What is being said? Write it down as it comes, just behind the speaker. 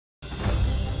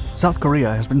South Korea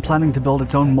has been planning to build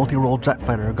its own multirole jet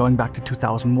fighter going back to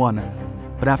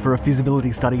 2001. But after a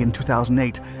feasibility study in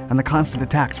 2008 and the constant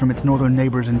attacks from its northern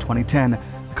neighbors in 2010,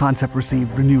 the concept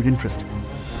received renewed interest.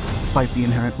 Despite the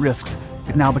inherent risks,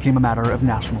 it now became a matter of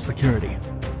national security.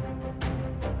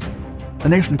 The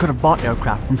nation could have bought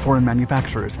aircraft from foreign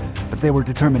manufacturers, but they were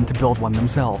determined to build one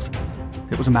themselves.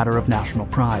 It was a matter of national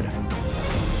pride.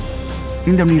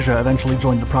 Indonesia eventually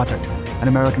joined the project, and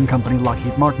American company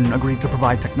Lockheed Martin agreed to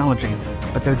provide technology,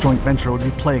 but their joint venture would be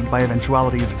plagued by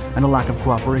eventualities and a lack of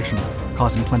cooperation,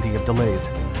 causing plenty of delays.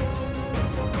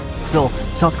 Still,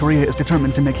 South Korea is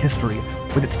determined to make history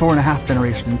with its 4.5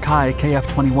 generation KAI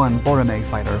KF-21 Boramae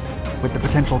fighter, with the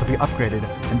potential to be upgraded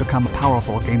and become a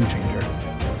powerful game changer.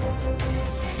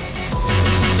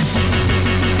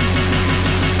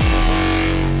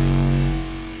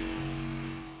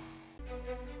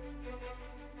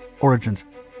 Origins.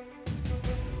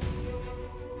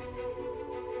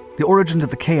 The origins of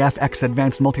the KF-X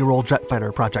Advanced Multirole Jet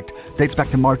Fighter project dates back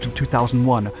to March of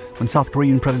 2001, when South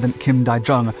Korean President Kim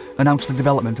Dae-jung announced the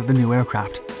development of the new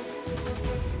aircraft.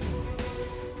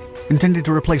 Intended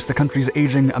to replace the country's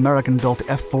aging American-built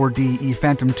F-4D-E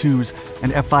Phantom IIs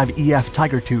and F-5EF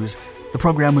Tiger IIs, the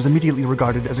program was immediately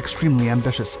regarded as extremely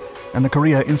ambitious, and the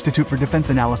Korea Institute for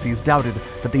Defense Analyses doubted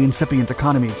that the incipient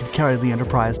economy could carry the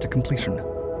enterprise to completion.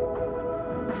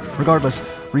 Regardless,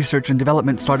 research and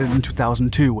development started in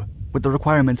 2002, with the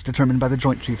requirements determined by the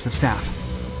Joint Chiefs of Staff.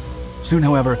 Soon,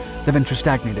 however, the venture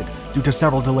stagnated due to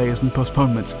several delays and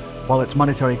postponements, while its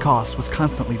monetary cost was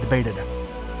constantly debated.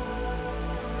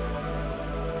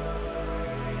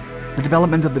 The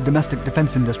development of the domestic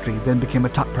defense industry then became a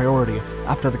top priority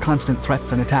after the constant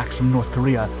threats and attacks from North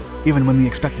Korea, even when the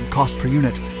expected cost per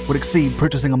unit would exceed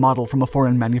purchasing a model from a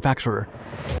foreign manufacturer.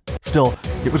 Still,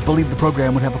 it was believed the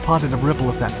program would have a positive ripple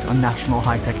effect on national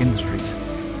high-tech industries.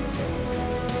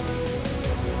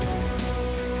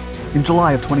 In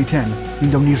July of 2010,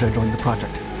 Indonesia joined the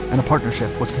project, and a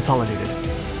partnership was consolidated.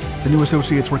 The new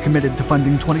associates were committed to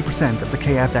funding 20% of the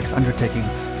KF-X undertaking,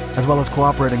 as well as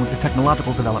cooperating with the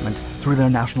technological development through their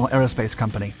national aerospace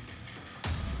company.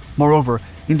 Moreover,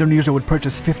 Indonesia would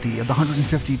purchase 50 of the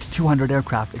 150 to 200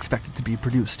 aircraft expected to be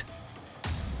produced.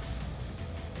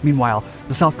 Meanwhile,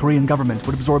 the South Korean government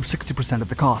would absorb 60% of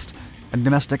the cost, and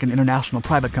domestic and international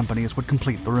private companies would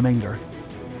complete the remainder.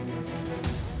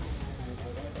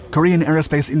 Korean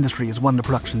Aerospace Industries won the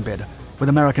production bid, with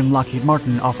American Lockheed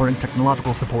Martin offering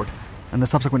technological support, and the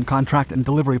subsequent contract and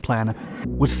delivery plan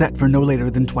was set for no later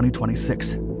than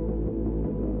 2026.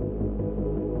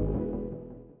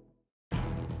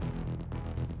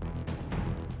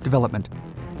 Development.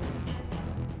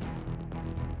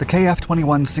 The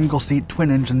KF-21 single-seat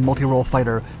twin-engine multirole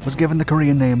fighter was given the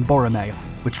Korean name Boramae,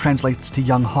 which translates to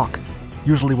young hawk,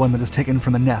 usually one that is taken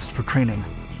from a nest for training.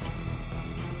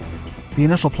 The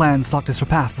initial plan sought to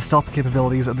surpass the stealth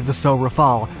capabilities of the Dassault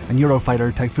Rafale and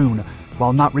Eurofighter Typhoon,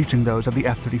 while not reaching those of the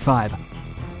F-35.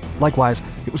 Likewise,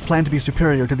 it was planned to be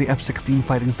superior to the F-16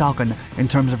 Fighting Falcon in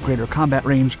terms of greater combat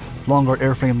range, longer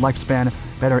airframe lifespan,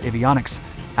 better avionics,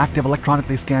 active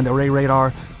electronically scanned array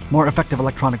radar, more effective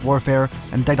electronic warfare,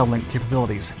 and data link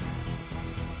capabilities.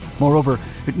 Moreover,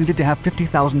 it needed to have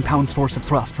 50,000 pounds force of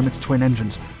thrust from its twin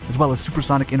engines, as well as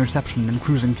supersonic interception and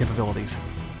cruising capabilities.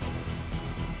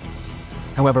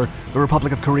 However, the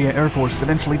Republic of Korea Air Force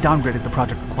eventually downgraded the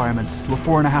project requirements to a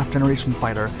 4.5 generation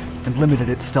fighter and limited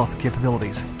its stealth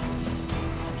capabilities.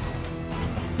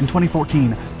 In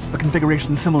 2014, a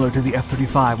configuration similar to the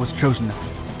F-35 was chosen,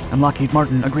 and Lockheed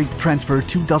Martin agreed to transfer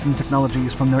 24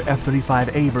 technologies from their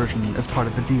F-35A version as part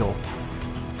of the deal.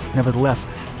 Nevertheless,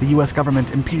 the US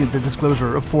government impeded the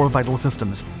disclosure of 4 vital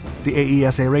systems: the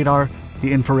AESA radar,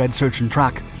 the infrared search and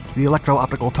track, the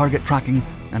electro-optical target tracking,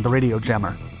 and the radio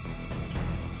jammer.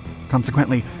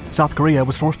 Consequently, South Korea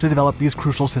was forced to develop these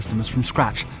crucial systems from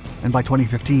scratch, and by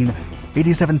 2015,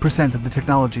 87% of the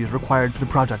technologies required for the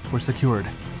project were secured.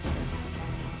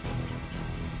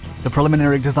 The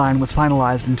preliminary design was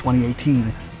finalized in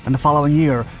 2018, and the following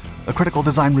year, a critical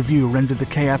design review rendered the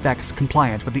KF-X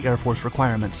compliant with the Air Force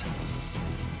requirements.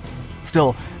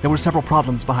 Still, there were several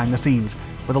problems behind the scenes,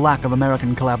 with a lack of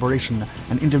American collaboration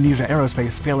and Indonesia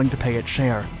Aerospace failing to pay its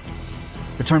share.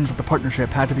 The terms of the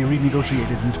partnership had to be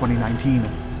renegotiated in 2019,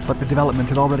 but the development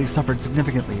had already suffered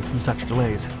significantly from such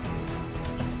delays.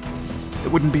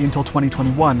 It wouldn't be until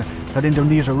 2021 that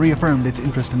Indonesia reaffirmed its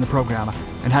interest in the program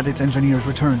and had its engineers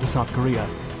returned to South Korea.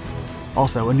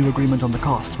 Also, a new agreement on the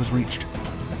costs was reached.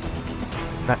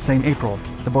 That same April,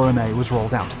 the Boramae was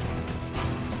rolled out.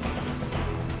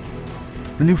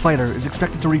 The new fighter is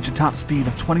expected to reach a top speed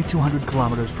of 2,200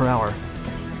 kilometers per hour.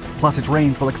 Plus, its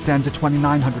range will extend to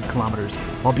 2,900 kilometers,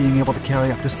 while being able to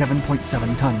carry up to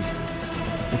 7.7 tons.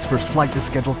 Its first flight is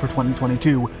scheduled for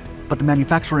 2022, but the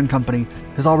manufacturing company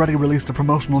has already released a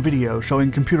promotional video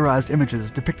showing computerized images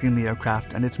depicting the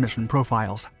aircraft and its mission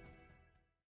profiles.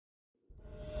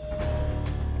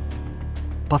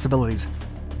 Possibilities.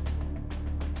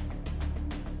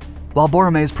 While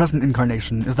Boramae's present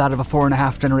incarnation is that of a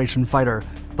 4.5-generation fighter,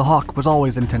 the Hawk was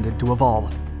always intended to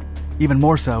evolve. Even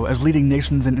more so, as leading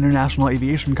nations and international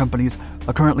aviation companies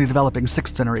are currently developing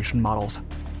 6th-generation models.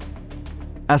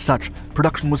 As such,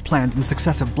 production was planned in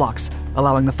successive blocks,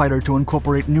 allowing the fighter to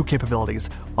incorporate new capabilities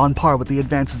on par with the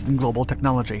advances in global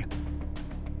technology.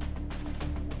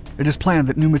 It is planned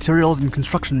that new materials and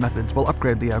construction methods will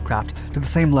upgrade the aircraft to the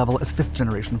same level as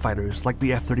 5th-generation fighters like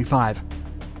the F-35.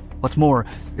 What's more,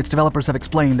 its developers have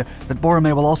explained that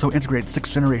Boramae will also integrate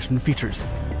 6th-generation features.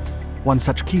 One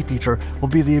such key feature will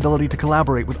be the ability to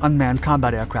collaborate with unmanned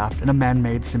combat aircraft in a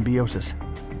man-made symbiosis.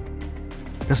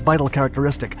 This vital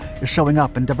characteristic is showing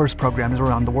up in diverse programs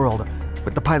around the world,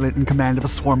 with the pilot in command of a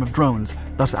swarm of drones,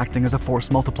 thus acting as a force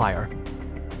multiplier.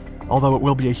 Although it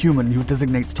will be a human who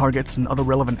designates targets and other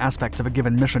relevant aspects of a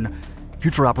given mission,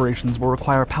 future operations will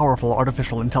require powerful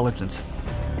artificial intelligence.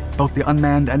 Both the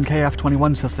unmanned and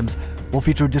KF-21 systems will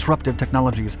feature disruptive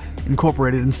technologies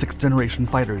incorporated in 6th-generation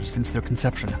fighters since their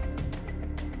conception.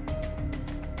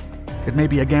 It may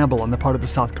be a gamble on the part of the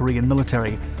South Korean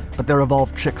military, but their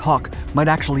evolved chick Hawk might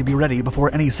actually be ready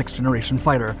before any 6th-generation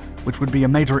fighter, which would be a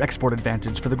major export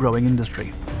advantage for the growing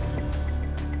industry.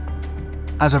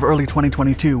 As of early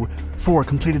 2022, 4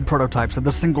 completed prototypes of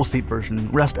the single-seat version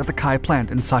rest at the KAI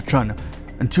plant in Sachun,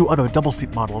 and 2 other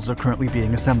double-seat models are currently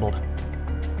being assembled.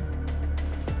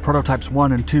 Prototypes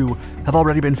 1 and 2 have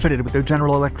already been fitted with their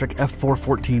General Electric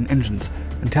F414 engines,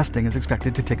 and testing is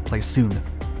expected to take place soon.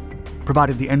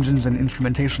 Provided the engines and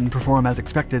instrumentation perform as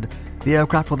expected, the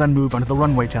aircraft will then move onto the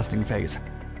runway testing phase.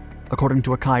 According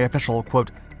to a KAI official, quote,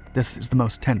 "This is the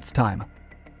most tense time."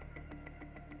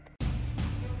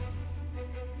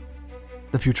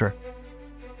 The future.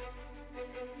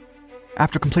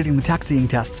 After completing the taxiing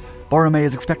tests, Boramae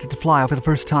is expected to fly for the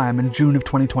first time in June of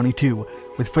 2022,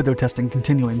 with further testing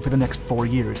continuing for the next 4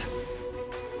 years.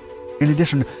 In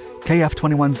addition,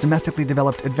 KF-21's domestically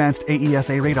developed advanced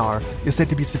AESA radar is said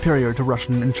to be superior to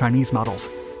Russian and Chinese models,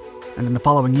 and in the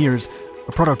following years,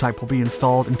 a prototype will be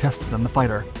installed and tested on the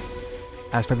fighter.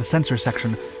 As for the sensor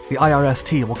section, the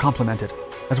IRST will complement it,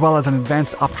 as well as an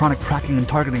advanced optronic tracking and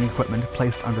targeting equipment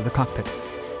placed under the cockpit.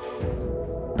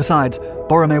 Besides,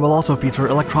 Boramae will also feature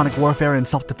electronic warfare and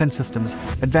self-defense systems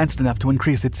advanced enough to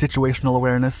increase its situational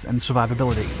awareness and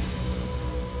survivability.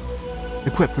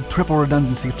 Equipped with triple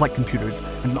redundancy flight computers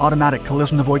and an automatic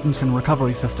collision avoidance and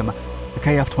recovery system, the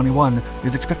KF-21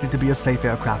 is expected to be a safe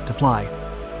aircraft to fly.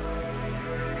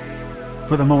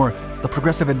 Furthermore, the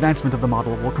progressive advancement of the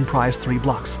model will comprise 3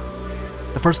 blocks.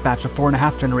 The first batch of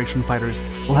 4.5-generation fighters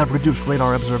will have reduced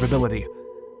radar observability.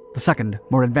 The second,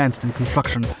 more advanced in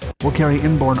construction, will carry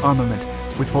inborne armament,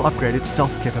 which will upgrade its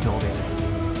stealth capabilities.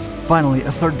 Finally,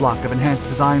 a third block of enhanced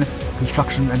design,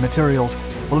 construction, and materials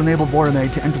will enable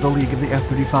Boramae to enter the league of the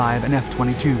F-35 and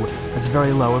F-22 as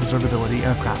very low observability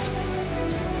aircraft.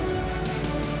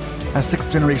 As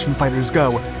 6th-generation fighters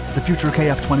go, the future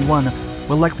KF-21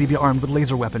 will likely be armed with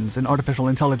laser weapons and artificial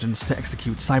intelligence to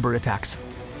execute cyber attacks.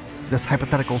 This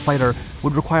hypothetical fighter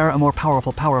would require a more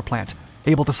powerful power plant,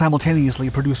 able to simultaneously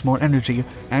produce more energy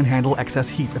and handle excess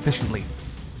heat efficiently.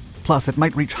 Plus, it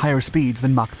might reach higher speeds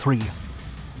than Mach 3.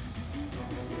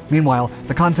 Meanwhile,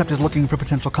 the concept is looking for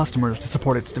potential customers to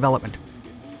support its development.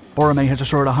 Boramae has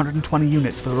assured 120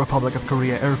 units for the Republic of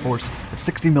Korea Air Force at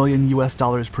 $60 million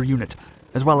per unit,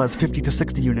 as well as 50 to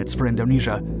 60 units for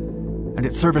Indonesia. And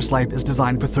its service life is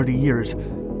designed for 30 years,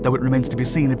 though it remains to be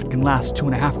seen if it can last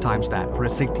 2.5 times that for a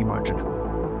safety margin.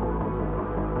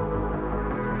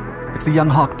 If the young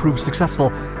Hawk proves successful,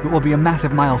 it will be a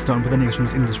massive milestone for the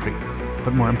nation's industry,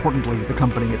 but more importantly, the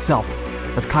company itself,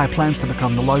 as KAI plans to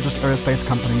become the largest aerospace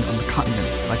company on the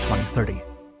continent by 2030.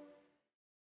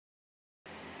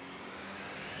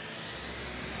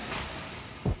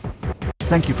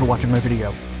 Thank you for watching my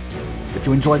video. If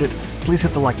you enjoyed it, please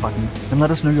hit the like button and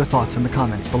let us know your thoughts in the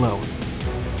comments below.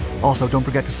 Also, don't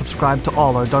forget to subscribe to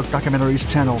all our Dark Documentaries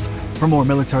channels for more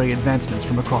military advancements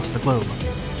from across the globe.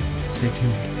 Stay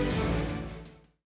tuned.